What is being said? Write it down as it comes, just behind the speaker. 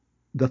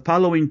The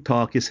following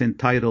talk is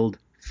entitled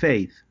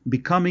Faith,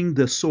 Becoming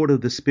the Sword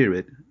of the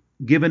Spirit,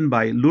 given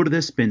by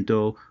Lourdes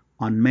Pinto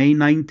on May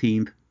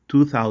 19th,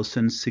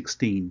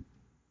 2016.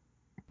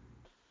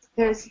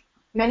 There's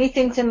many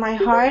things in my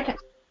heart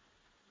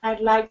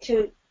I'd like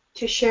to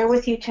share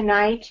with you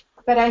tonight,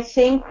 but I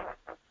think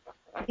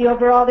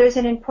there's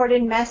an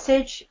important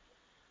message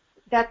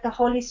that the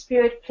Holy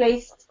Spirit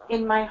placed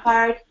in my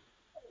heart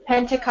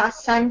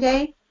Pentecost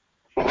Sunday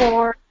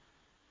for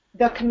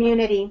the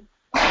community.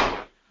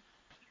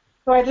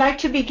 So I'd like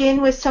to begin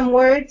with some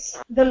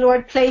words the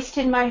Lord placed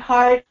in my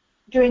heart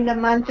during the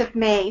month of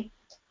May.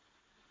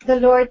 The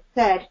Lord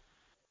said,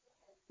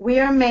 "We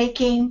are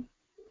making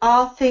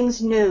all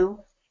things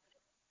new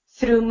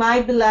through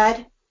my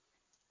blood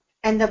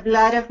and the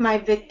blood of my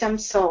victim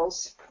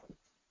souls."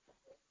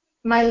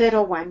 My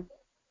little one,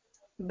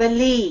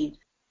 believe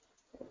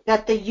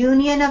that the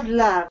union of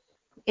love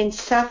in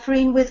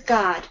suffering with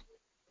God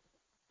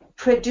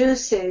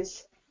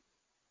produces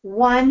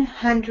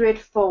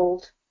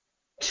 100-fold.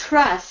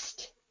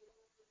 Trust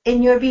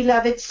in your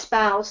beloved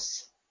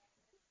spouse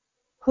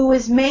who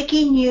is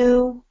making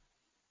you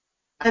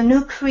a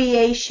new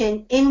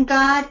creation in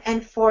God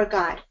and for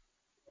God.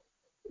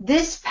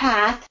 This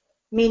path,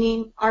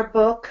 meaning our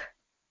book,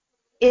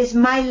 is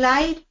my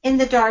light in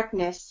the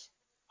darkness,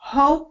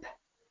 hope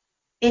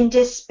in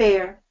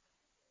despair.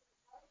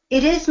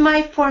 It is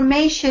my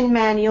formation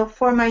manual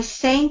for my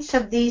saints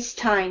of these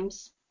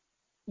times.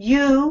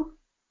 You,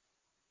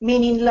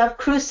 meaning love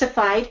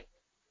crucified,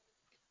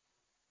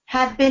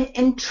 have been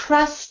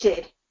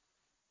entrusted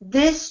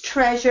this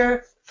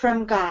treasure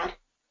from God.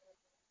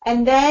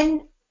 And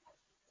then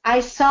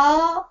I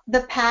saw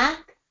the path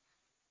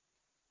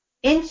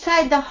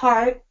inside the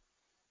heart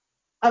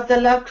of the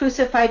Love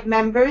Crucified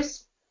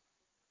members.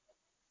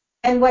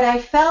 And what I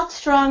felt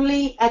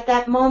strongly at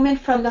that moment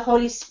from the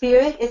Holy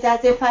Spirit is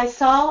as if I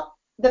saw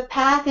the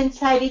path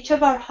inside each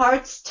of our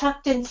hearts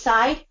tucked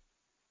inside,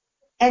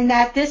 and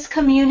that this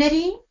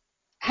community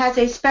has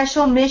a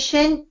special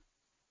mission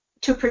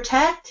to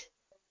protect,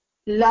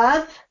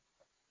 love,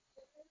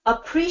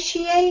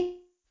 appreciate,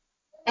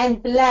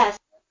 and bless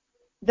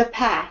the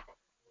path.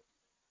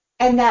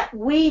 And that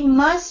we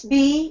must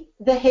be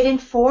the hidden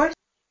force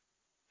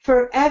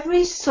for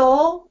every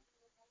soul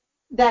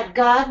that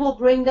God will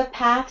bring the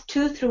path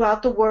to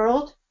throughout the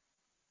world,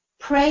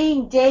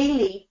 praying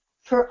daily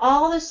for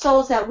all the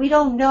souls that we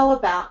don't know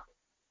about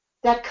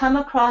that come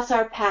across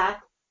our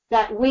path,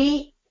 that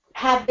we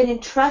have been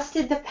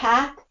entrusted the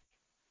path,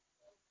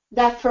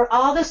 that for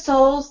all the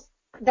souls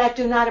that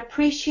do not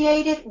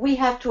appreciate it, we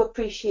have to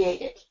appreciate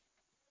it.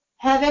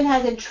 Heaven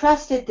has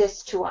entrusted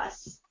this to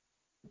us.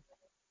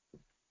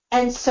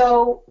 And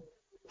so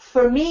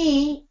for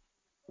me,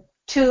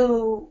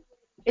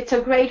 it's a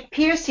great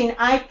piercing.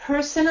 I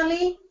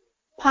personally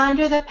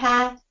ponder the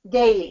path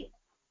daily.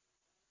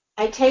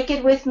 I take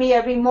it with me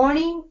every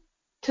morning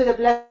to the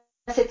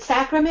Blessed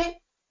Sacrament.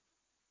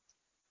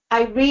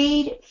 I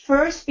read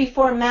first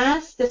before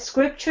Mass the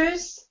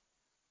scriptures,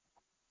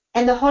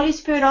 and the Holy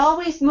Spirit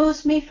always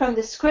moves me from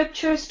the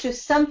scriptures to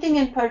something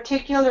in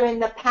particular in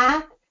the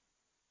path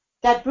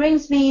that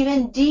brings me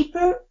even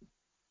deeper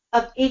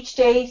of each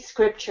day's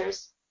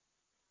scriptures.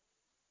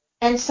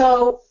 And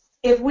so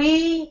if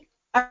we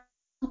are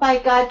by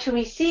God to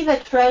receive a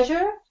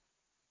treasure,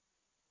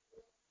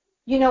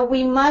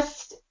 we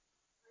must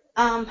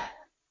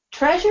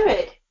treasure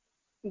it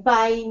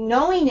by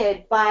knowing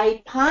it,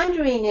 by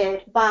pondering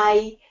it,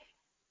 by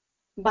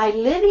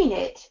living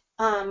it.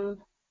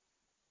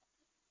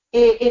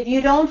 If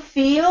you don't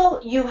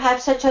feel you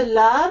have such a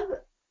love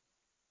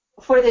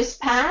for this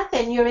path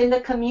and you're in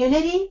the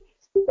community,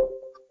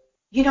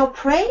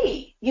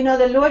 pray.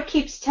 The Lord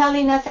keeps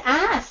telling us,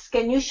 ask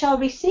and you shall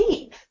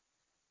receive.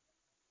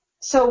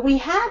 So we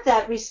have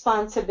that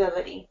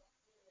responsibility.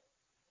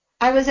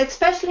 I was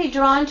especially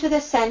drawn to the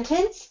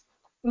sentence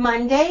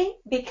Monday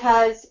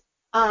because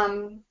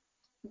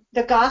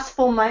the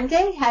Gospel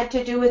Monday had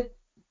to do with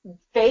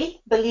faith,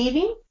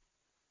 believing.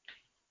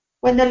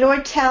 When the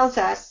Lord tells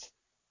us,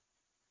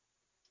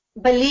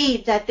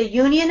 believe that the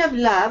union of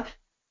love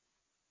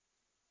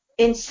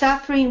in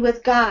suffering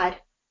with God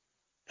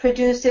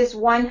produces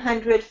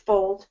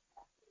 100-fold.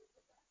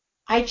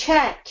 I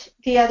checked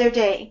the other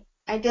day.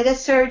 I did a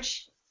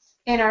search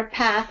in our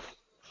path,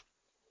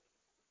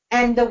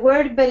 and the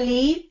word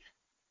believe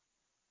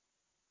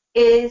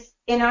is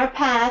in our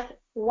path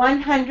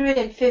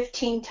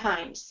 115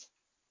 times.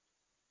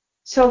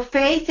 So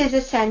faith is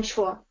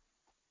essential.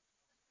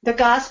 The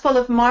Gospel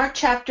of Mark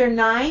chapter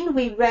 9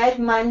 we read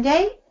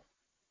Monday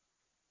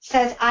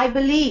says, I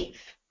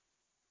believe.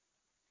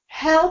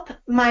 Help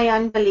my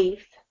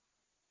unbelief.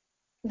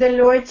 The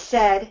Lord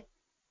said,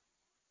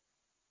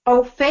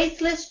 O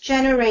faithless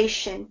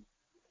generation,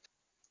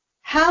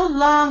 how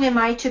long am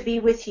I to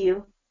be with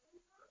you?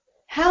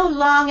 How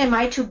long am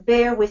I to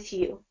bear with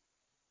you?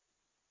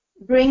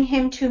 Bring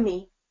him to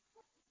me.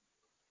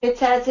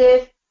 It's as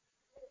if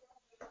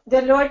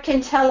the Lord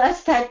can tell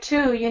us that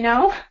too,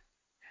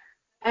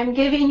 I'm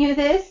giving you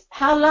this.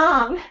 How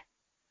long?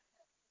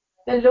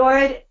 The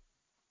Lord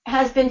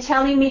has been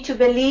telling me to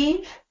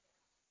believe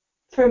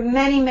for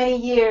many, many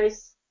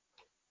years.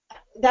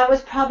 That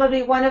was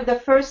probably one of the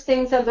first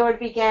things the Lord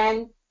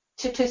began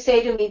to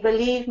say to me,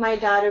 believe, my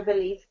daughter,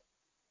 believe.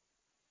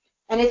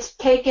 And it's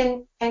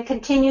taken and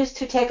continues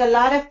to take a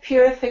lot of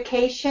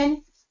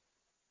purification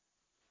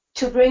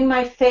to bring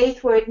my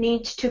faith where it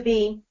needs to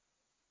be.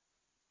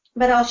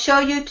 But I'll show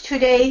you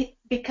today,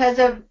 because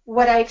of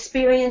what I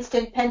experienced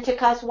in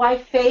Pentecost, why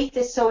faith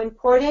is so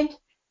important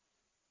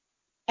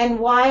and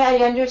why I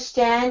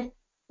understand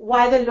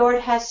why the Lord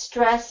has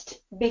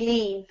stressed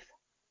believe.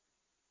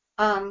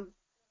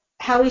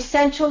 How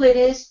essential it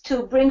is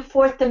to bring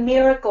forth the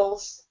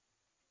miracles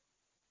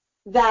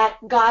that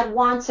God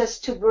wants us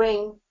to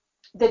bring.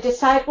 The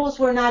disciples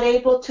were not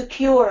able to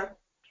cure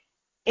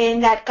in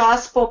that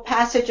gospel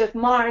passage of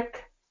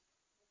Mark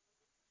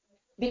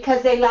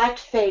because they lacked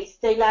faith.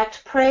 They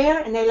lacked prayer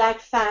and they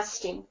lacked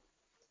fasting.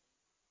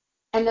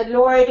 And the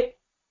Lord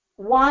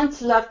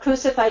wants love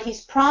crucified.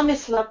 He's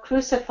promised love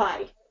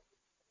crucified,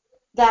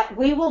 that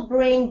we will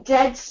bring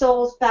dead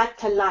souls back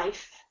to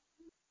life.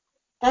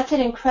 That's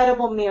an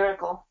incredible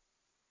miracle.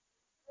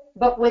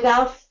 But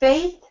without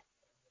faith,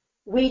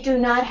 we do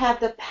not have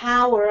the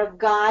power of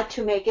God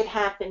to make it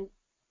happen.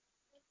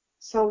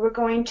 So we're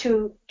going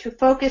to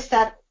focus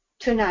that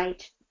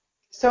tonight.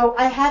 So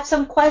I have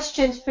some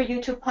questions for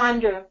you to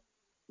ponder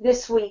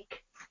this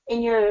week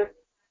in your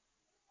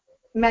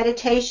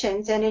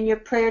meditations and in your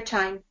prayer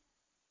time.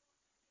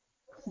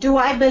 Do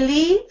I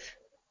believe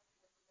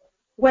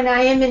when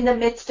I am in the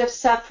midst of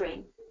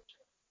suffering?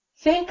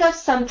 Think of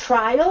some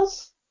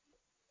trials,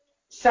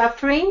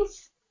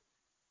 sufferings,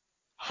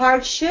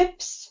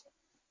 hardships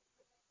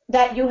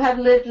that you have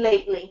lived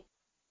lately.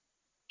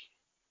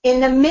 In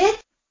the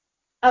midst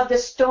of the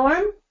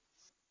storm,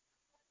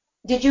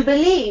 did you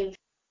believe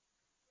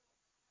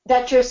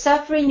that your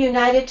suffering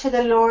united to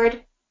the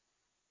Lord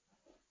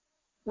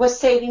was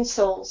saving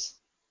souls?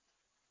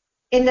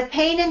 In the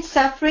pain and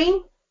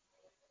suffering,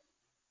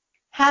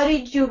 how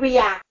did you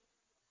react?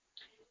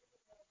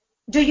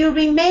 Do you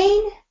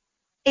remain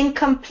in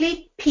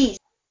complete peace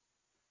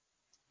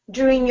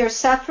during your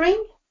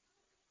suffering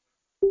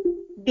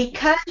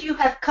because you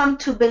have come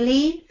to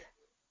believe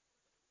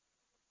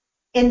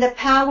in the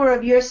power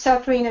of your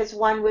suffering as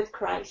one with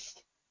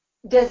Christ?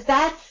 Does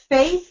that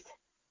faith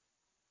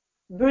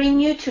bring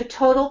you to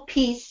total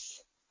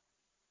peace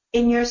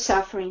in your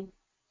suffering?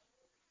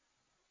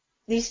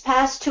 These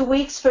past 2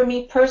 weeks for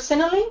me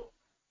personally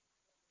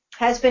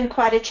has been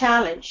quite a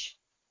challenge.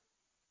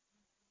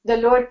 The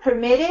Lord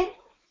permitted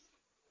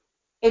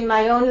in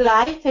my own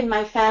life, in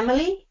my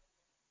family,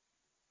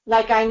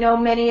 like I know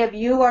many of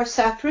you are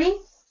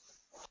suffering,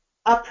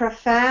 a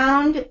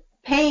profound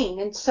pain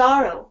and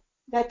sorrow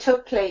that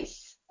took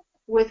place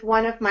with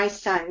one of my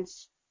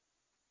sons.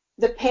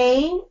 The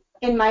pain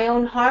in my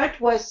own heart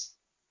was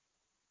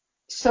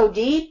so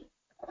deep,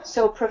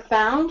 so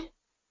profound,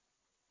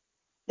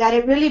 that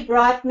it really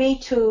brought me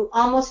to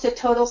almost a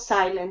total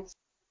silence.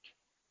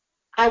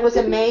 I was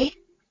amazed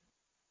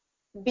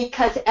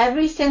because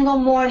every single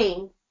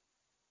morning,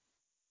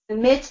 in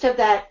the midst of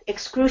that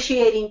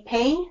excruciating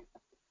pain,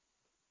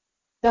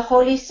 the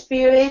Holy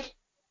Spirit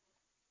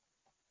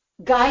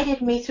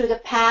guided me through the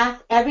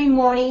path every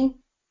morning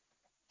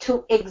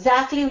to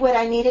exactly what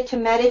I needed to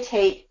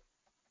meditate,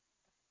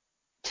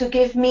 to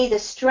give me the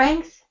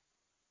strength,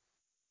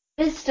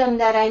 wisdom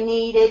that I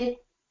needed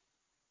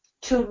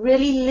to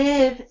really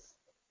live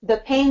the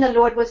pain the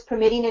Lord was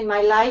permitting in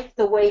my life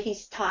the way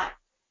He's taught.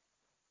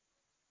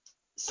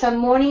 Some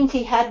mornings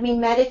He had me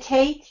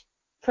meditate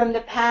from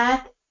the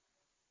path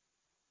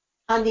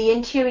on the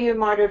interior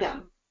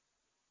martyrdom.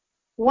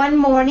 One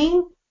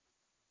morning,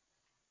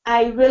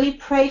 I really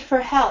prayed for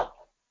help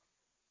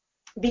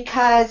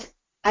because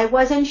I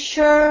wasn't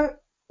sure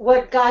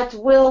what God's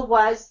will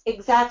was,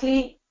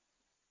 exactly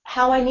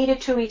how I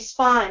needed to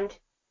respond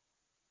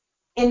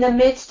in the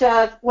midst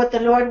of what the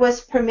Lord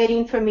was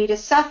permitting for me to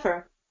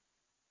suffer.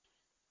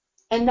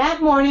 And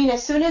that morning,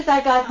 as soon as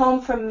I got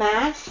home from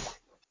Mass,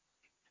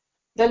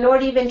 the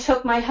Lord even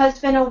took my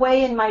husband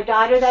away and my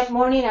daughter that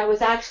morning. I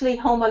was actually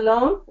home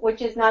alone,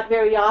 which is not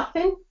very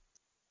often.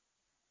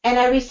 And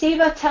I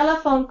received a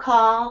telephone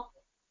call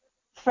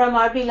from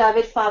our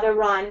beloved Father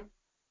Ron.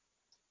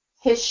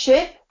 His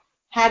ship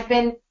had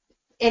been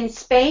in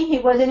Spain. He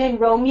wasn't in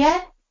Rome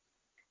yet.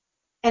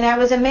 And I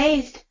was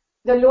amazed.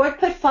 The Lord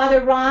put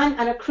Father Ron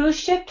on a cruise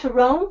ship to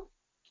Rome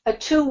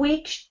 2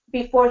 weeks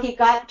before he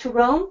got to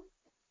Rome,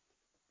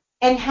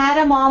 and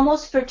had him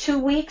almost for 2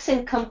 weeks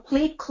in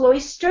complete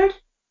cloistered,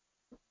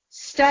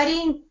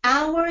 studying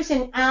hours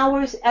and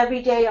hours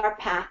every day our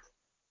path.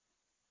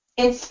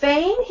 In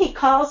Spain, he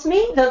calls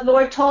me. The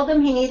Lord told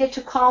him he needed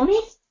to call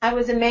me. I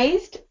was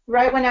amazed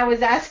right when I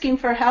was asking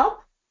for help.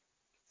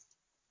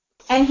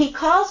 And he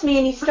calls me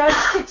and he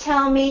starts to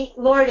tell me,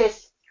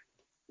 Lourdes,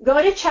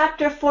 go to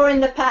chapter 4 in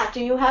the path.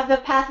 Do you have the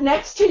path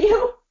next to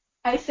you?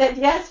 I said,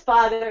 yes,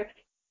 Father.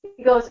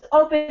 He goes,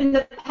 open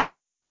the path.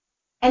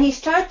 And he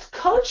starts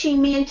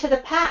coaching me into the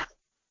path.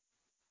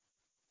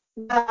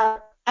 I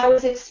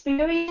was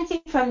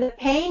experiencing from the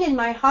pain in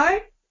my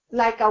heart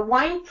like a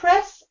wine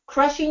press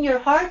crushing your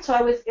heart. So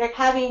I was like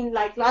having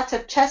like lots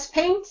of chest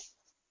pains.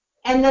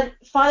 And then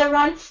Father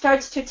Ron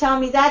starts to tell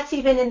me that's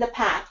even in the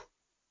path.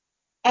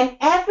 And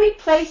every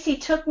place he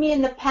took me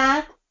in the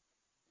path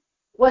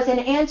was an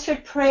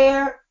answered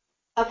prayer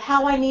of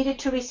how I needed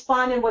to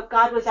respond and what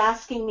God was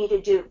asking me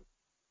to do.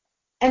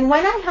 And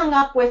when I hung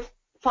up with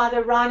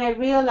Father Ron, I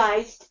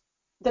realized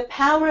the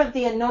power of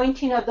the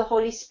anointing of the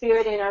Holy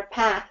Spirit in our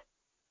path.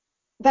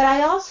 But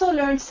I also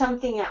learned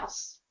something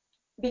else,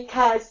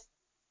 because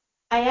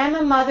I am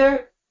a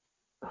mother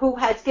who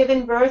has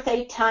given birth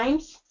 8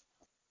 times,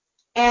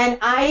 and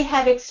I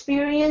have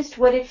experienced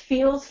what it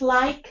feels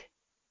like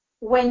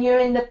when you're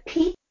in the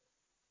peak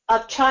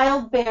of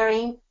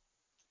childbearing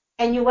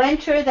and you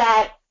enter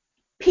that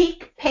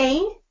peak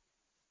pain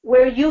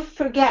where you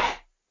forget.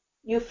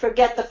 You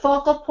forget the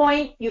focal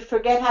point, you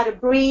forget how to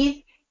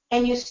breathe,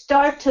 and you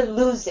start to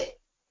lose it.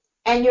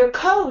 And your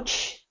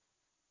coach,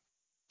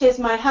 which is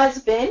my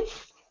husband,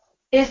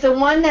 is the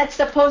one that's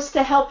supposed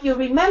to help you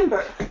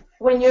remember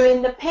when you're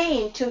in the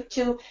pain,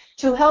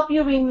 to help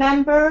you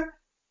remember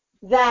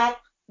that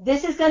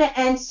this is going to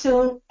end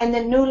soon and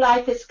the new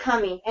life is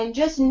coming. And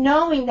just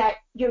knowing that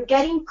you're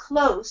getting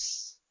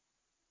close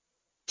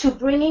to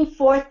bringing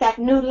forth that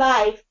new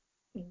life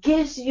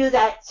gives you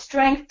that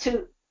strength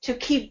to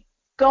keep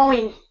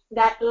going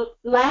that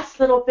last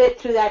little bit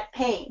through that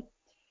pain.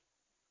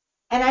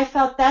 And I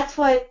felt that's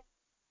what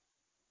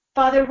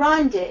Father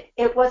Ron did.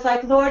 It was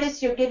like, Lord,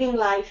 as you're giving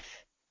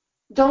life,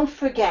 don't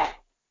forget.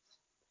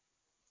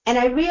 And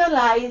I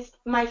realized,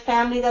 my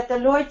family, that the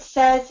Lord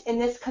says in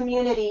this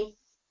community,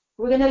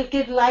 we're going to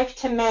give life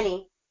to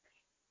many.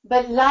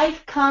 But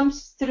life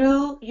comes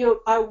through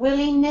our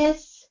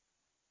willingness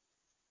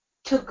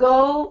to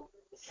go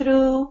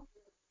through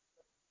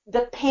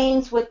the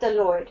pains with the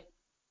Lord.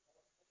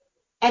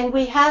 And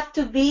we have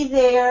to be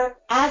there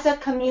as a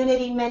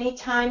community many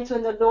times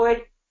when the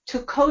Lord, to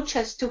coach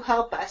us, to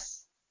help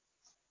us.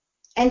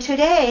 And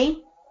today,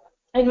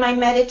 in my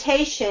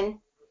meditation,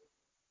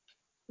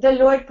 the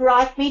Lord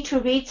brought me to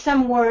read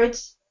some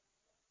words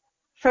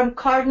from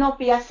Cardinal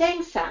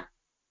Piacenza.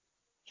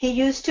 He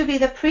used to be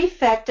the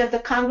prefect of the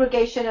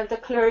Congregation of the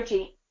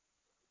Clergy.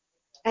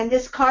 And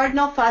this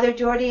Cardinal, Father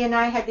Jordi, and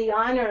I had the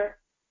honor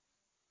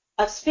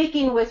of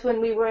speaking with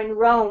when we were in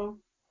Rome.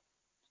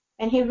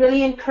 And he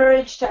really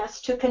encouraged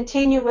us to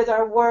continue with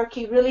our work.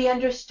 He really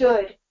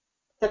understood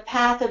the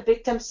path of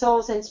victim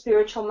souls and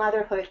spiritual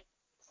motherhood.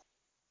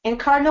 And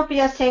Cardinal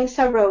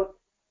Piacenza wrote,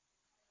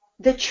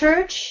 "The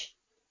Church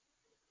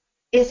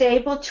is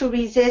able to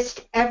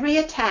resist every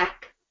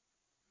attack,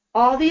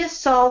 all the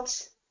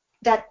assaults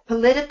that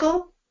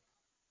political,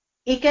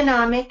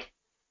 economic,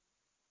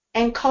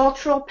 and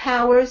cultural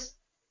powers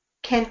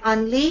can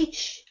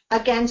unleash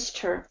against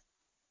her.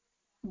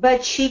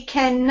 But she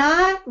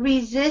cannot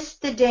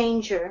resist the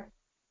danger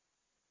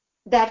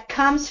that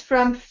comes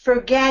from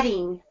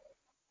forgetting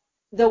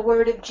the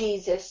word of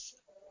Jesus.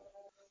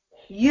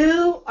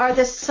 You are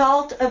the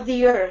salt of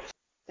the earth."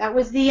 That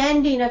was the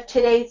ending of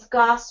today's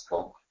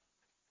gospel.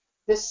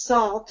 The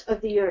salt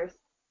of the earth.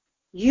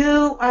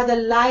 You are the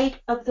light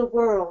of the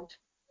world.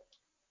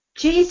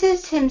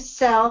 Jesus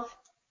himself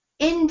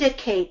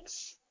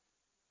indicates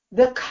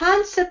the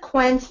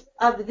consequence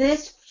of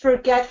this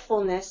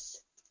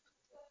forgetfulness.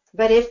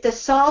 But if the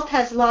salt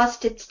has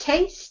lost its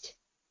taste,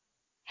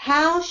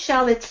 how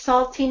shall its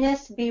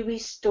saltiness be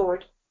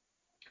restored?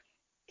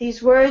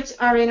 These words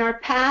are in our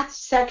Path,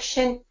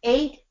 section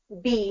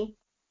 8b,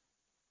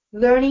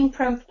 Learning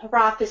from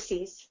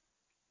Prophecies.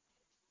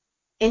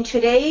 In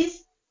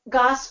today's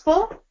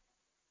gospel,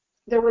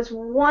 there was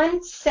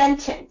one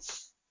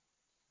sentence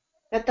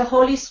that the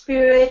Holy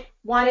Spirit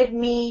wanted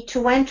me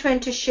to enter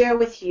and to share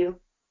with you,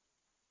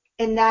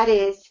 and that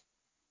is,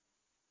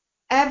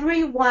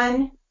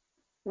 everyone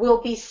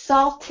will be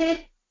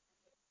salted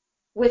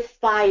with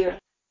fire.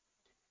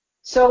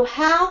 So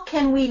how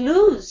can we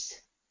lose,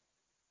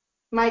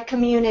 my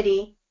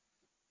community,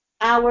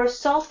 our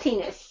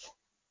saltiness?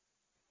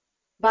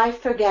 By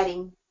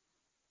forgetting.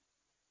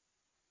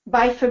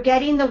 By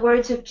forgetting the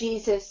words of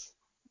Jesus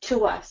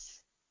to us.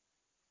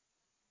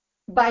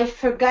 By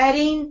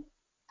forgetting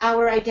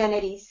our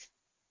identities.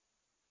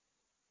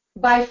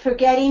 By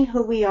forgetting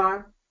who we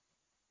are.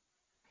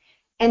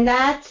 And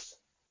that's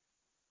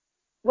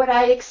what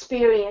I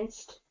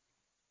experienced.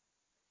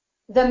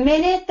 The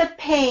minute the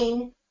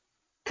pain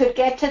could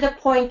get to the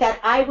point that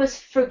I was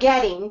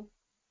forgetting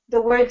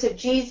the words of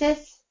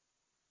Jesus,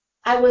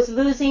 I was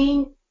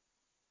losing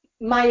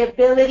my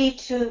ability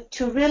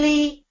to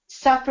really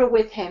suffer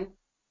with him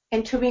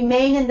and to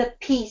remain in the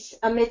peace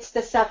amidst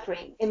the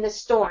suffering, in the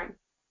storm.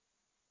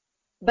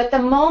 But the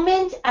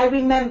moment I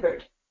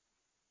remembered,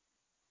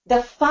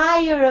 the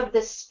fire of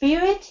the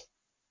Spirit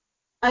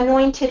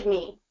anointed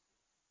me,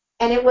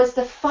 and it was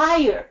the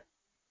fire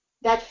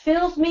that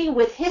filled me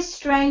with his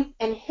strength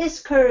and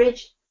his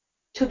courage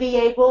to be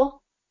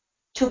able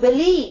to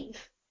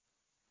believe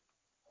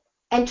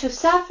and to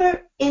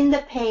suffer in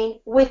the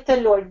pain with the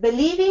Lord,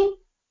 believing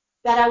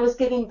that I was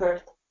giving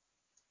birth.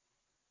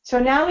 So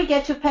now we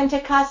get to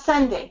Pentecost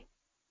Sunday.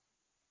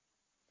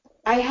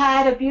 I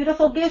had a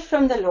beautiful gift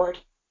from the Lord.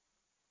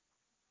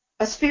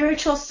 A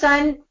spiritual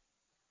son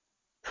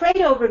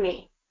prayed over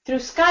me through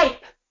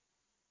Skype.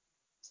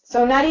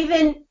 So not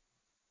even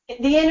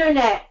the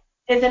internet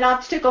is an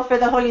obstacle for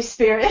the Holy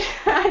Spirit.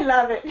 I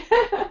love it.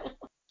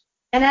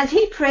 And as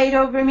he prayed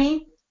over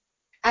me,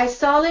 I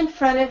saw in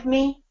front of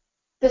me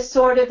the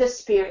sword of the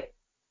Spirit,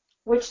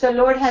 which the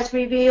Lord has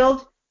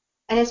revealed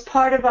and is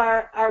part of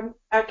our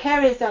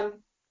charism.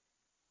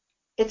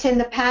 It's in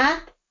the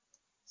path.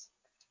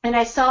 And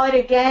I saw it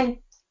again,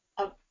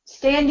 a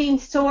standing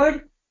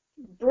sword,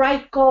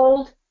 bright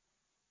gold,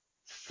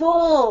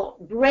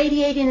 full,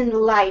 radiating in the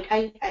light,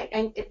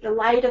 the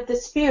light of the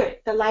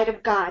Spirit, the light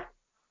of God.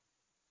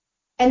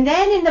 And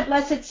then in the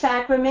Blessed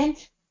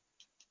Sacrament,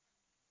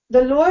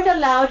 the Lord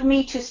allowed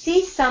me to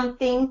see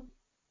something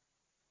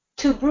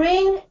to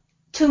bring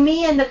to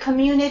me and the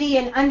community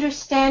an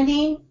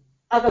understanding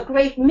of a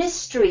great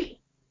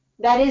mystery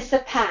that is the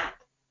path.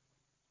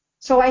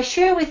 So I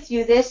share with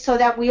you this so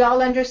that we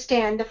all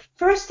understand. The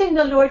first thing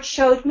the Lord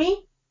showed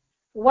me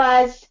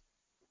was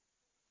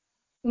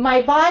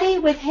my body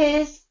with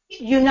His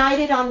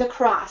united on the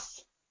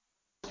cross.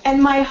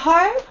 And my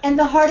heart and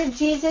the heart of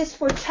Jesus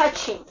were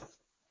touching.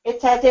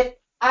 It's as if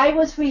I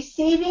was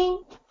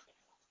receiving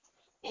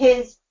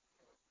His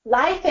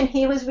life and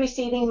He was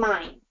receiving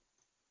mine.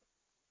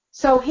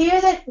 So here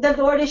the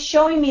Lord is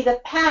showing me the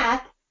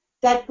path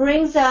that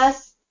brings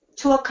us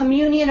to a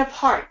communion of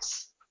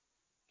hearts.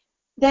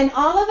 Then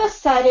all of a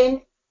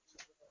sudden,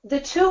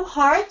 the two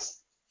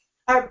hearts,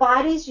 our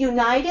bodies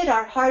united,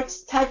 our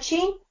hearts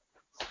touching,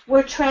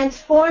 were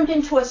transformed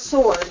into a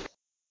sword.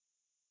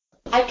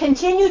 I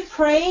continued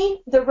praying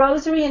the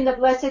Rosary and the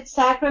Blessed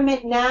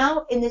Sacrament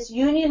now in this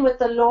union with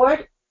the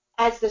Lord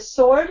as the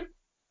sword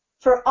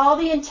for all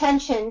the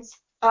intentions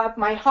of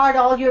my heart,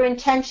 all your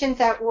intentions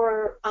that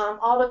were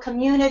all the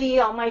community,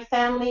 all my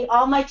family,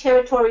 all my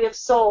territory of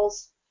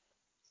souls.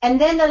 And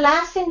then the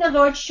last thing the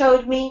Lord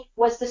showed me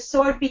was the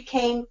sword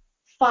became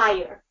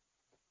fire.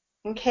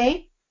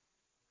 Okay?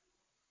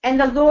 And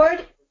the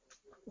Lord,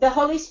 the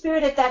Holy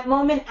Spirit at that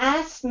moment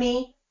asked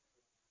me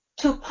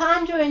to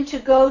ponder and to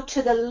go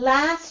to the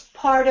last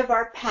part of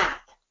our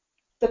path,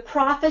 the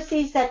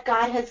prophecies that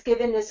God has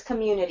given this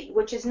community,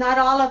 which is not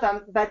all of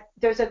them, but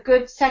there's a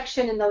good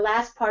section in the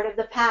last part of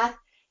the path.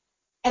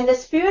 And the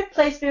Spirit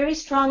placed very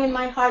strong in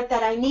my heart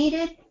that I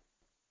needed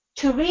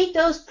to read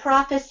those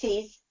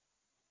prophecies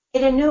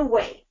in a new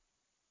way,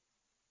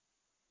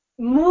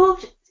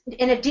 moved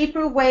in a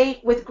deeper way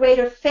with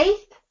greater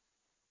faith,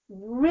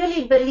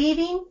 really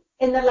believing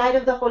in the light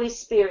of the Holy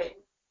Spirit.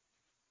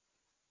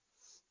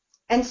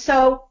 And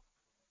so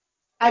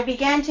I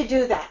began to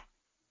do that.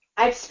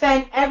 I've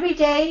spent every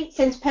day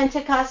since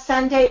Pentecost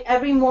Sunday,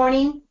 every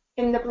morning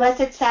in the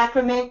Blessed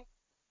Sacrament,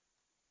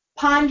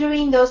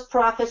 pondering those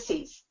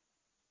prophecies.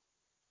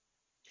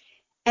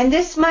 And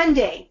this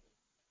Monday,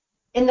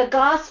 in the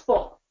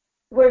Gospel,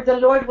 where the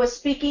Lord was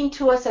speaking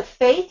to us of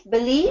faith,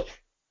 believe,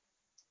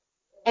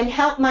 and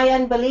help my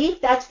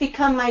unbelief, that's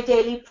become my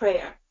daily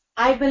prayer.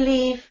 I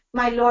believe,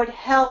 my Lord,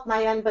 help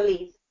my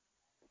unbelief.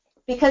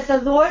 Because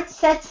the Lord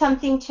said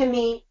something to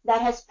me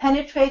that has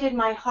penetrated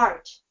my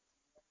heart.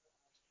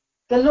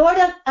 The Lord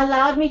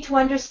allowed me to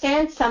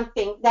understand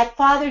something that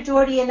Father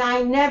Jordi and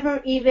I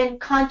never even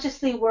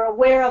consciously were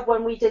aware of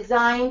when we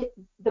designed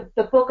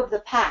the book of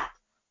the path.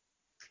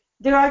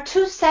 There are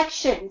two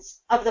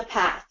sections of the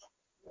path.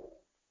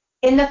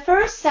 In the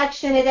first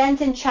section, it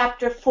ends in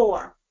chapter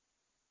 4.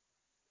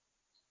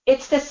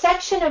 It's the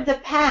section of the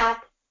path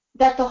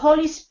that the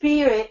Holy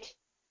Spirit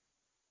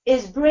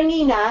is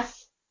bringing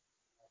us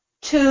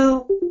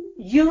to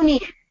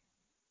union.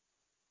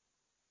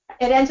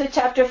 It ends with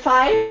chapter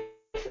 5.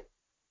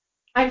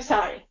 I'm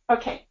sorry.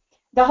 Okay.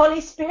 The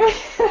Holy Spirit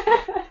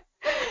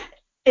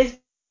is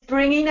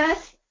bringing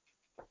us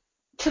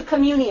to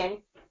communion,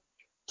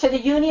 to the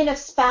union of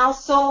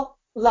spousal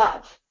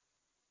love,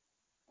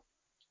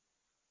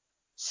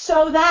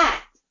 so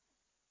that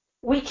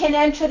we can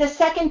enter the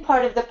second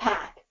part of the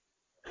path.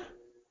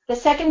 The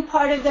second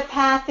part of the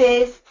path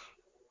is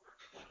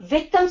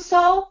victim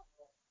soul,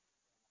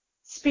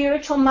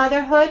 spiritual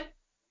motherhood,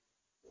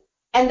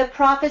 and the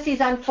prophecies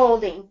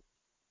unfolding,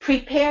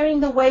 preparing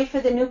the way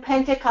for the new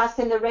Pentecost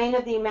in the reign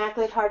of the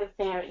Immaculate Heart of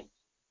Mary.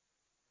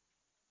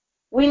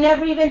 We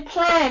never even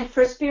planned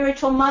for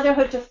spiritual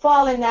motherhood to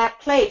fall in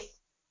that place.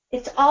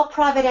 It's all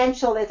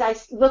providential as I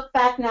look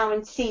back now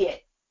and see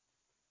it.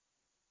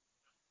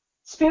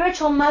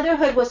 Spiritual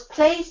motherhood was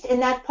placed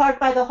in that part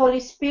by the Holy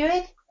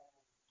Spirit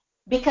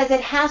because it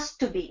has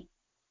to be.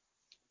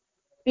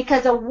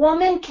 Because a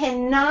woman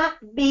cannot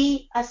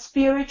be a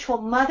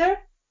spiritual mother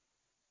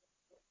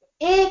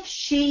if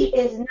she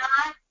is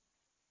not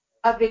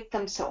a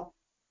victim soul.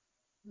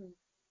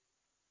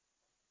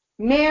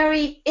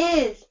 Mary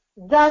is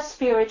the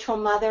spiritual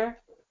mother,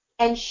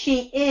 and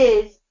she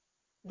is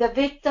the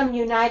victim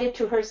united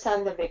to her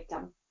son, the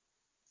victim.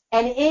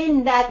 And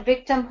in that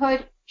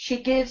victimhood,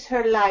 she gives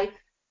her life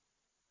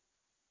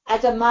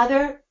as a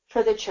mother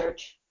for the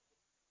church.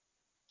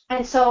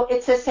 And so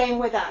it's the same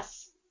with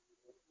us.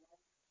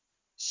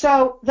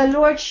 So the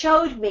Lord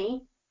showed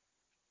me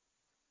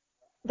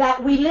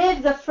that we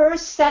live the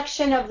first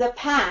section of the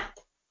path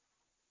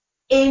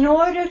in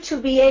order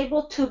to be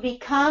able to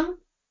become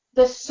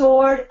the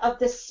sword of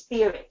the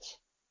Spirit.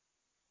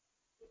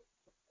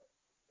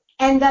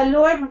 And the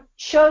Lord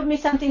showed me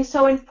something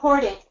so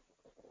important,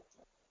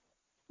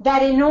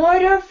 that in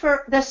order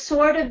for the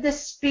sword of the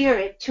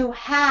Spirit to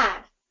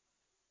have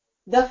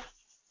the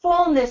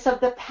fullness of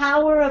the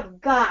power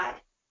of God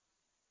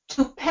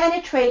to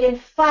penetrate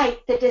and fight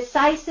the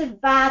decisive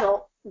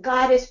battle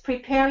God is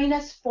preparing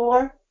us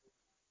for,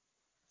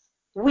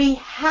 we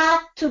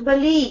have to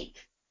believe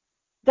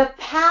the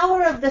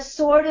power of the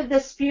sword of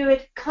the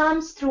Spirit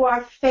comes through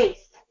our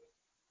faith.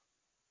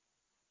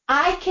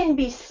 I can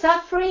be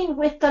suffering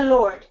with the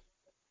Lord,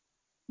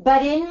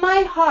 but in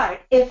my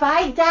heart, if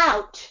I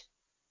doubt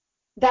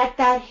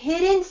that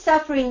hidden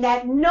suffering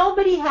that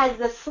nobody has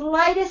the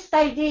slightest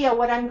idea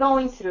what I'm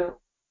going through,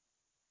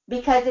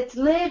 because it's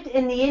lived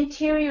in the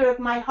interior of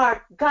my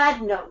heart,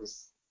 God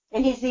knows.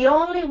 And He's the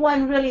only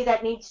one really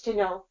that needs to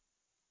know.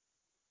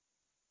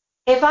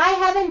 If I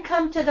haven't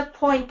come to the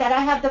point that I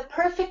have the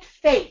perfect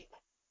faith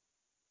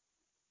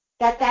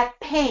that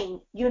pain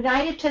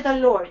united to the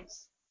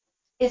Lord's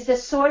is the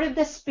sword of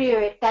the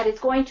Spirit that is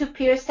going to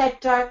pierce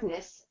that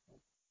darkness,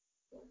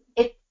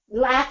 it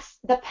lacks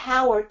the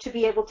power to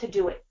be able to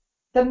do it.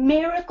 The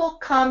miracle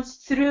comes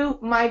through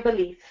my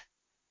belief.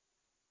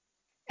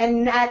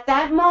 And at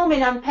that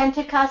moment on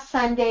Pentecost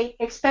Sunday,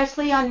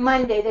 especially on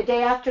Monday, the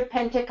day after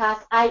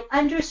Pentecost, I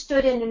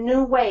understood in a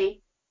new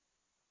way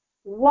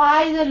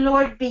why the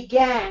Lord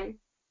began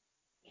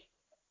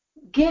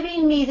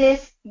giving me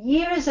this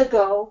years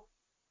ago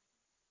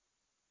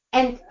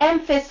and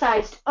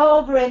emphasized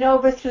over and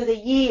over through the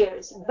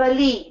years,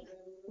 believe,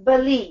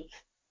 believe.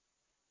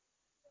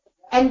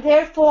 And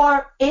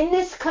therefore, in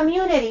this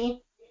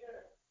community,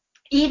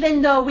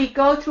 even though we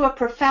go through a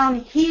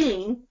profound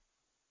healing,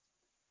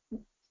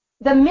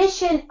 the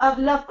mission of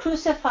Love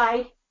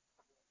Crucified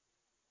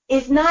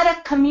is not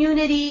a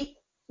community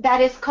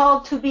that is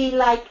called to be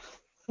like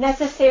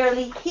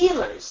necessarily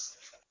healers.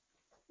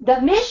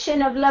 The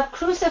mission of Love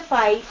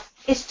Crucified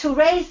is to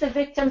raise the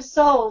victim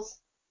souls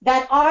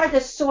that are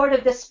the sword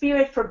of the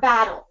Spirit for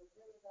battle.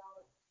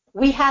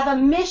 We have a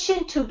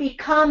mission to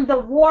become the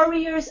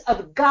warriors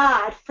of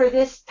God for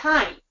this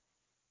time.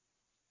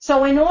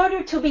 So in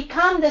order to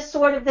become the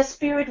sword of the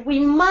Spirit, we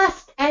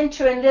must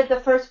enter and live the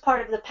first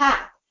part of the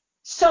path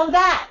so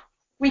that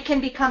we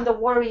can become the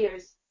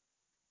warriors,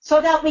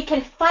 so that we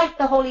can fight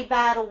the holy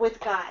battle with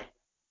God.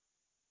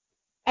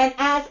 And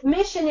as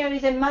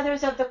missionaries and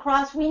mothers of the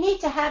cross, we need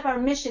to have our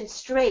mission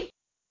straight.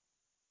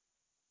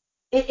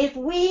 If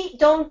we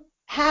don't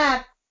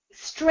have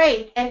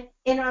straight and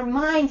in our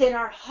minds, in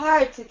our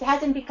hearts, it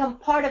hasn't become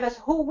part of us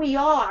who we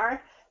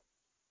are,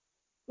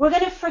 we're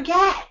going to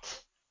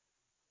forget.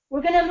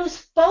 We're going to lose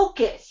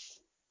focus.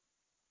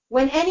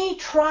 When any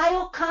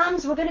trial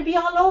comes, we're going to be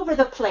all over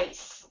the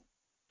place.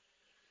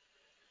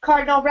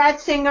 Cardinal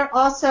Ratzinger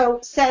also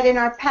said in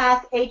our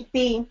Path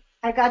 8B,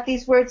 I got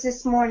these words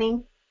this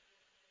morning,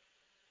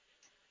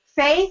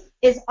 faith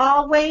is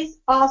always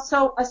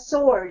also a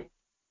sword.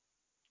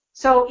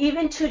 So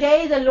even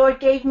today, the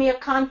Lord gave me a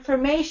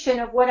confirmation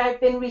of what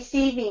I've been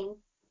receiving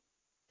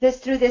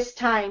through this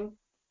time.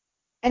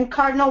 And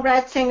Cardinal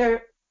Ratzinger,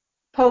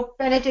 Pope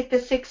Benedict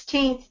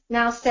XVI,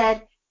 now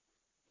said,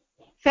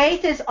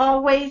 faith is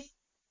always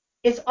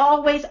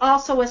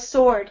also a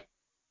sword,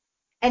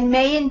 and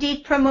may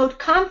indeed promote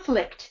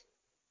conflict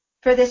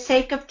for the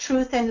sake of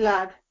truth and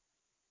love.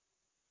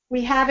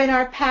 We have in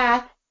our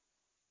path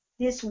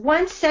this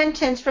one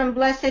sentence from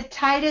Blessed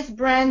Titus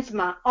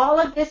Brandsma. All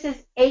of this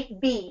is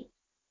 8b.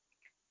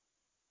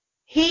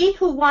 He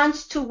who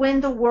wants to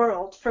win the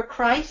world for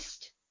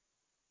Christ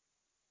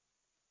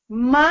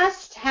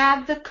must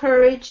have the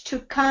courage to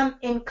come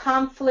in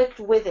conflict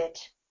with it.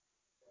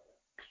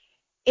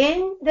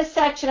 In the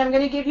section, I'm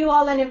going to give you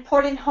all an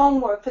important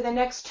homework for the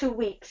next 2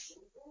 weeks.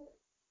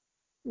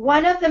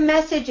 One of the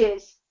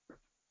messages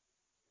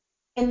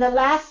in the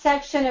last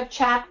section of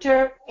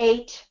chapter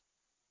 8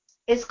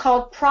 is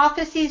called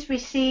Prophecies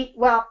Received.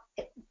 Well,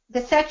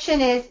 the section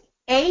is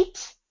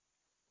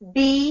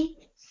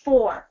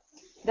 8b4,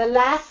 the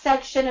last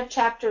section of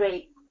chapter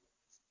 8.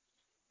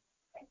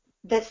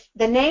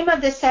 The name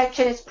of the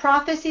section is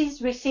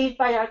Prophecies Received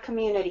by Our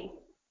Community.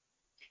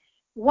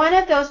 One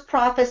of those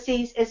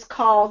prophecies is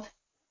called,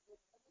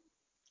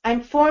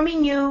 I'm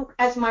forming you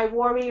as my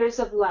warriors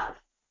of love.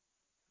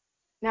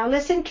 Now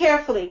listen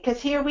carefully,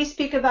 because here we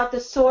speak about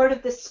the sword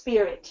of the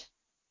Spirit.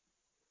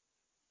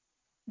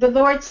 The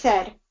Lord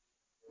said,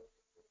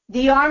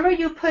 the armor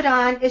you put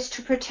on is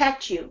to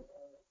protect you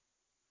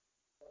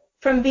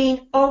from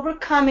being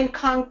overcome and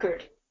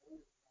conquered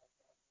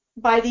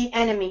by the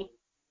enemy.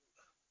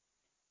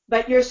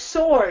 But your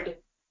sword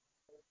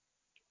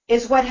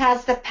is what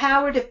has the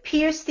power to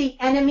pierce the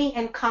enemy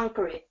and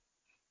conquer it.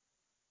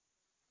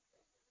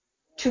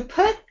 To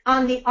put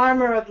on the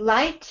armor of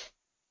light,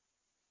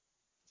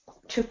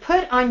 to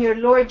put on your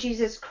Lord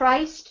Jesus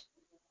Christ,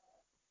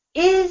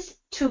 is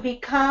to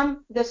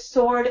become the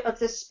sword of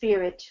the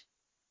Spirit.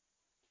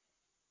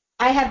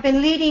 I have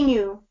been leading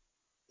you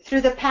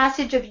through the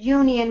passage of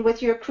union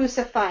with your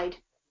crucified.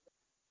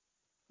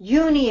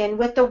 Union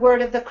with the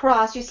word of the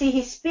cross. You see,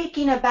 he's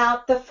speaking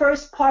about the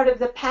first part of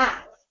the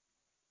path.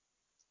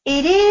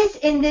 It is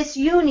in this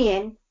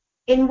union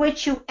in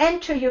which you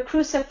enter your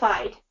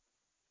crucified,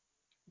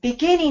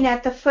 beginning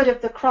at the foot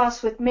of the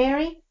cross with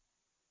Mary,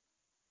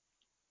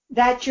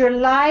 that your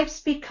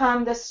lives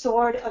become the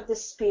sword of the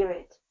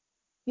Spirit.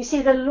 You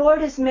see, the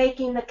Lord is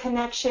making the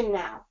connection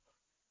now.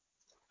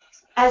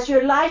 As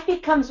your life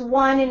becomes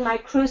one in my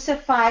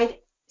crucified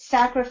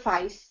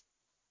sacrifice,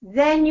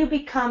 then you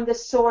become the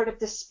sword of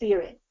the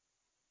Spirit.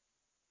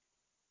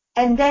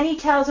 And then he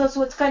tells us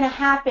what's going to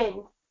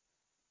happen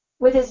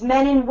with his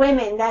men and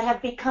women that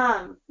have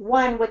become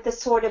one with the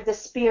sword of the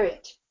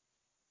Spirit.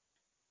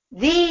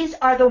 These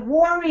are the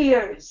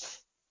warriors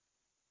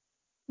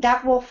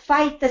that will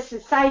fight the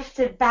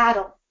decisive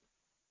battle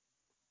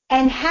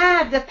and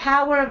have the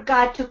power of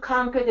God to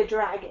conquer the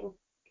dragon.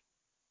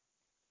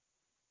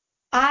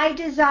 I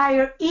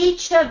desire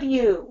each of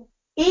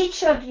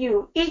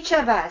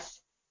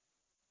us,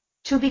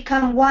 to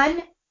become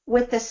one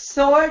with the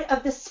sword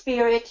of the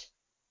Spirit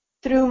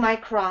through my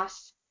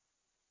cross.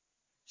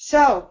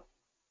 So,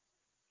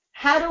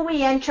 how do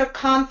we enter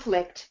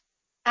conflict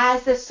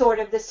as the sword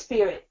of the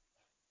Spirit?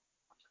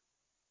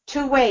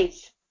 2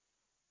 ways.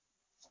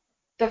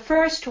 The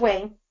first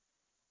way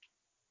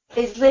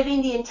is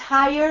living the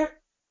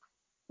entire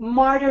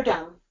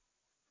martyrdom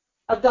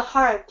of the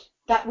heart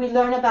that we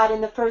learn about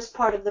in the first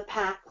part of the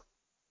path.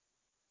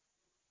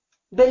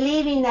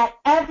 Believing that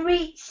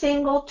every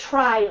single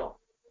trial,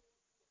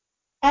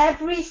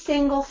 every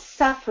single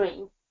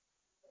suffering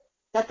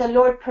that the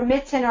Lord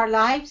permits in our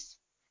lives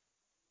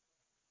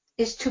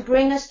is to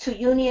bring us to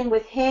union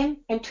with him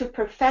and to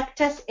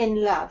perfect us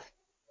in love.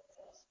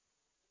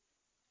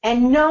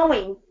 And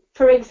knowing,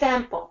 for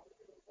example,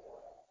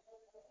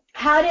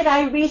 how did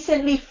I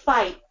recently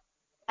fight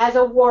as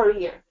a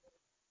warrior?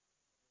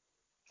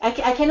 I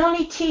can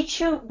only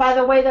teach you by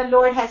the way the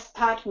Lord has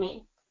taught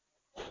me.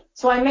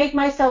 So I make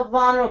myself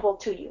vulnerable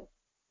to you.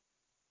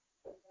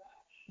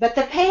 But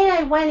the pain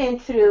I went in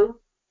through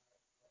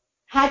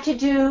had to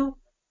do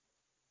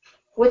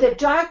with a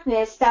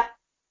darkness that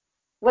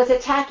was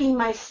attacking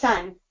my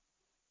son.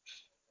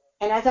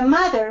 And as a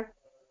mother,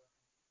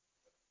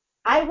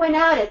 I went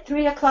out at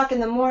 3 o'clock in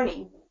the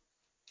morning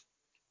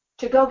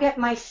to go get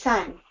my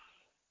son.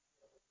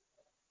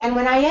 And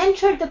when I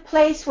entered the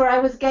place where I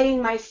was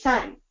getting my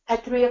son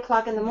at 3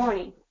 o'clock in the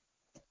morning,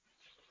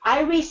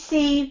 I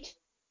received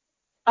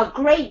a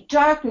great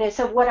darkness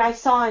of what I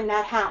saw in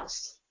that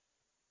house.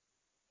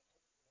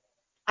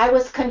 I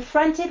was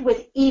confronted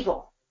with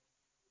evil,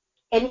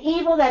 an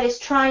evil that is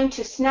trying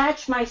to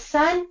snatch my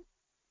son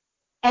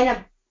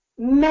and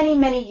many,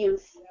 many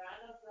youth.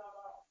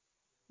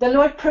 The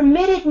Lord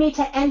permitted me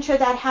to enter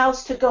that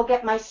house to go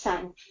get my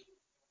son.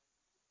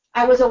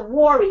 I was a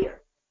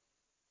warrior,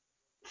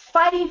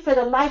 fighting for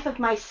the life of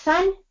my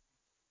son,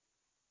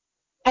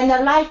 and the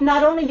life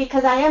not only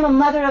because I am a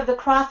mother of the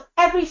cross,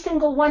 every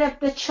single one of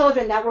the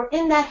children that were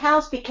in that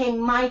house became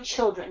my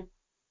children.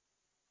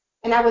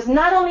 And I was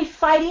not only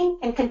fighting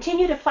and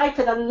continue to fight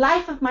for the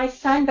life of my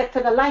son, but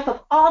for the life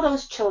of all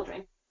those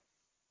children.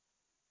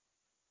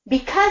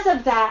 Because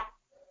of that,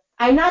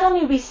 I not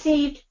only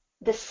received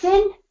the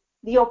sin,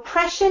 the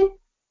oppression,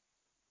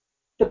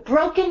 the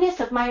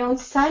brokenness of my own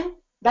son,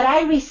 but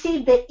I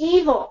received the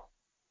evil,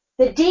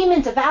 the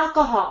demons of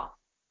alcohol,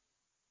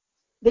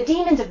 the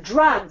demons of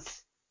drugs,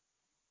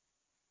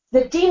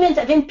 the demons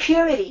of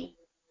impurity,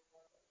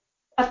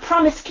 of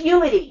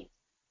promiscuity.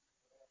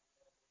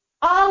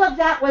 All of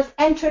that was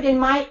entered in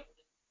my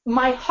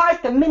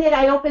heart the minute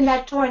I opened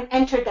that door and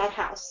entered that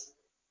house.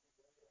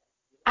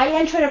 I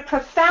entered a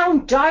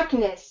profound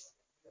darkness.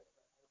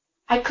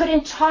 I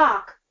couldn't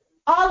talk.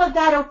 All of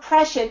that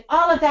oppression,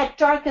 all of that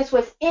darkness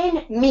was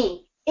in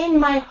me, in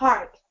my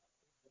heart.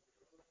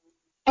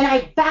 And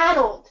I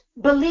battled,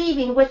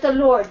 believing with the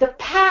Lord. The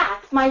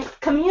path, my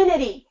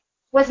community,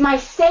 was my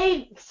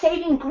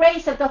saving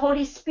grace of the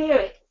Holy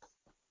Spirit.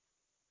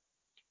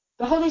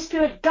 The Holy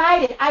Spirit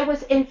guided. I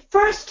was in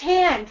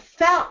firsthand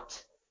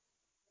felt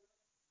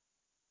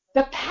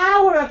the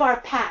power of our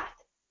path.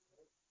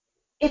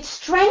 It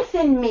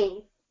strengthened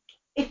me.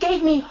 It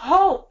gave me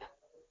hope.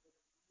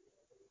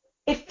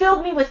 It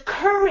filled me with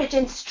courage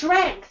and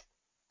strength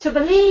to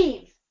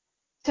believe,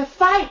 to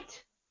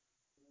fight.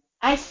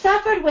 I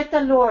suffered with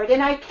the Lord,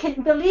 and I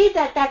can believe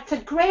that that's a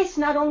grace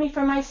not only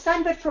for my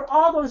son, but for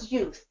all those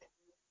youth.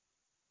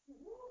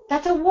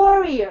 That's a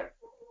warrior.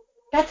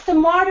 That's the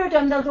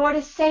martyrdom the Lord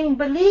is saying,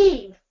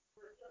 believe.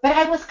 But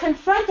I was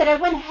confronted. I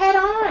went head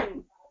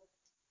on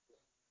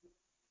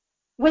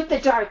with the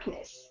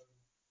darkness.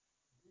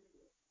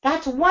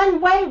 That's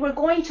one way we're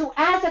going to,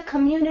 as a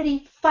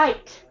community,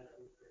 fight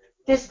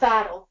this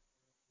battle.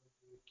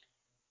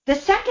 The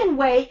second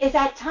way is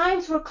at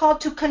times we're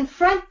called to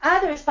confront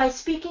others by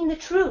speaking the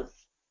truth.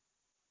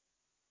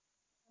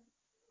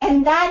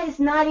 And that is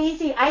not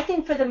easy, I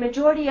think, for the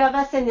majority of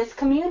us in this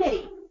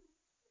community.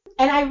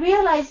 And I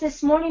realized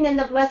this morning in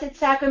the Blessed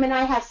Sacrament,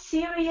 I have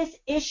serious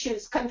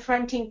issues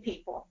confronting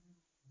people.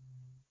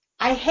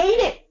 I hate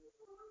it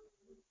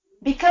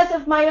because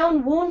of my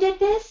own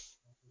woundedness.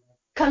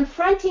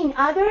 Confronting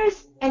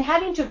others and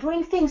having to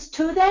bring things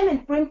to them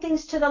and bring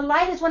things to the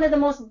light is one of the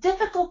most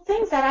difficult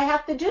things that I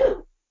have to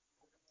do.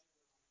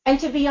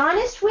 And to be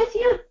honest with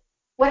you,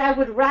 what I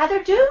would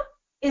rather do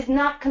is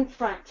not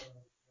confront.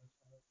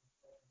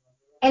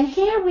 And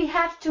here we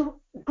have to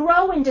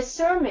grow in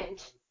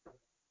discernment,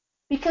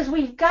 because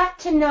we've got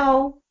to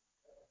know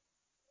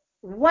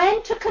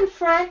when to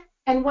confront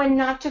and when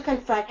not to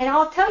confront. And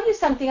I'll tell you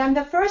something, I'm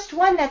the first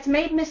one that's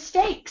made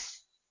mistakes.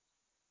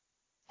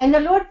 And the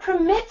Lord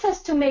permits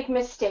us to make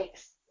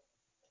mistakes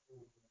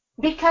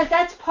because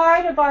that's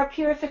part of our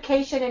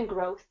purification and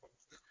growth.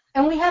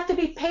 And we have to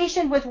be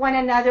patient with one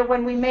another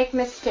when we make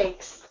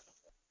mistakes.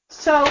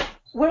 So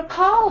we're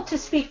called to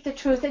speak the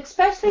truth,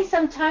 especially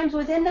sometimes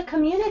within the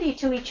community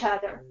to each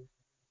other.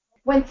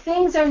 When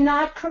things are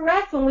not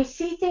correct, when we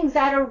see things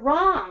that are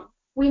wrong,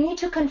 we need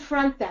to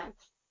confront them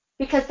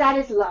because that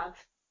is love.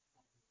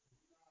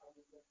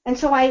 And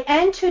so I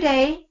end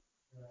today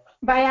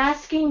by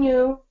asking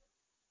you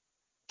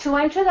to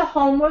enter the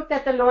homework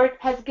that the Lord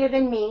has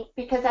given me,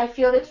 because I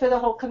feel it's for the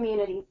whole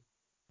community.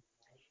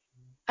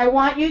 I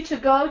want you to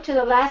go to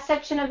the last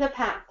section of the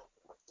path.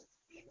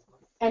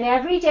 And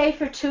every day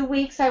for 2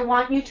 weeks, I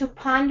want you to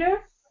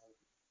ponder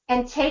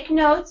and take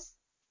notes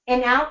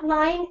and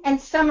outline and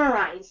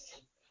summarize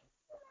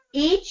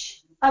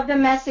each of the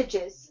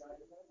messages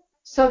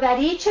so that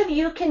each of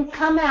you can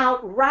come out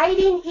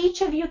writing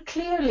each of you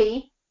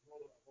clearly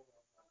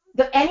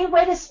any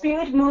way the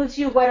Spirit moves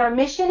you, what our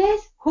mission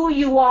is, who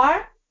you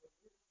are.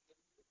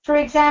 For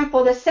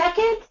example, the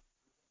second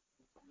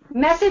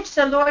message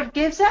the Lord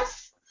gives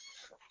us,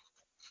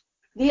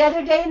 the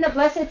other day in the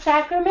Blessed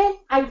Sacrament,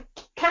 I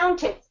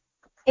counted.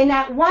 In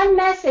that one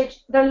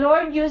message, the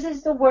Lord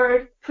uses the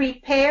word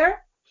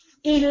prepare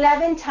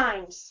 11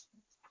 times.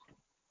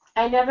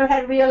 I never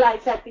had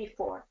realized that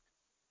before.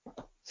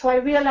 So I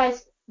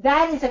realized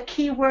that is a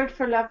key word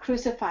for Love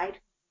Crucified.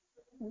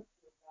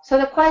 So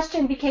the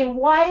question became,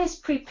 why is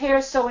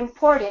prepare so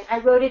important? I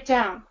wrote it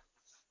down.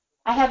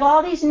 I have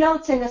all these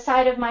notes in the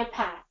side of my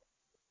path.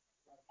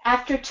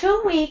 After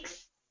 2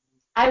 weeks,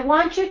 I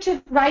want you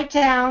to write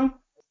down,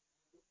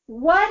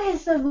 what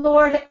is the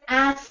Lord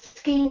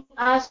asking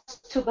us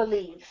to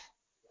believe?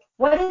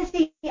 What is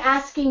He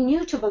asking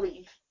you to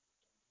believe?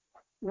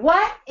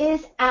 What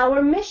is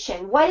our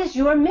mission? What is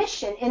your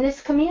mission in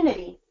this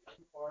community?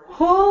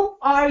 Who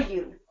are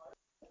you?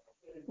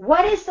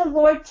 What is the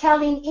Lord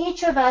telling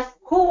each of us?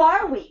 Who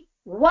are we?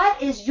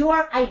 What is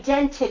your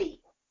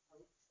identity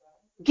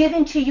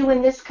given to you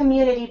in this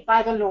community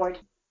by the Lord?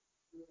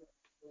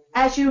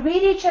 As you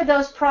read each of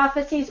those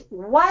prophecies,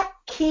 what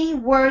key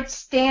words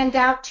stand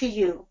out to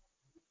you?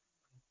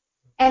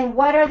 And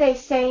what are they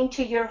saying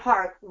to your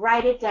heart?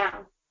 Write it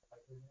down.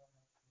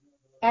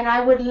 And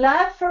I would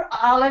love for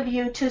all of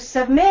you to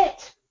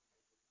submit.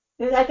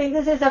 I think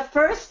this is the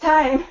first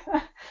time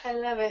I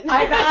love it.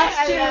 I've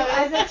asked you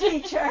as a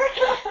teacher.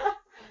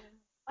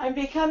 I'm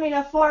becoming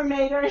a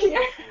formator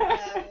here.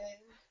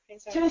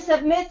 To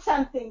submit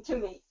something to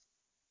me.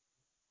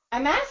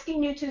 I'm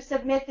asking you to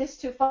submit this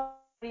to Father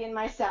and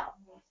myself.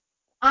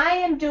 I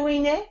am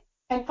doing it,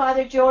 and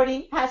Father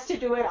Jordy has to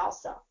do it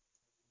also.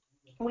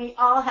 We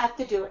all have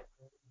to do it.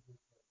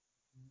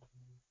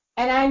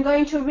 And I'm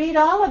going to read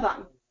all of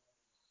them.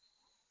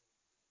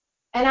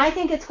 And I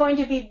think it's going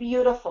to be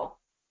beautiful.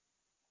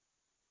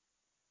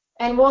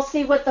 And we'll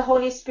see what the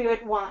Holy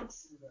Spirit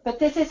wants. But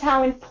this is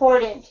how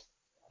important.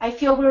 I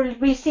feel we're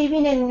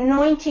receiving an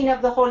anointing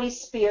of the Holy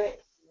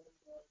Spirit.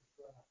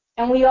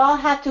 And we all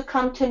have to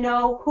come to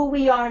know who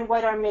we are and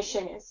what our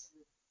mission is.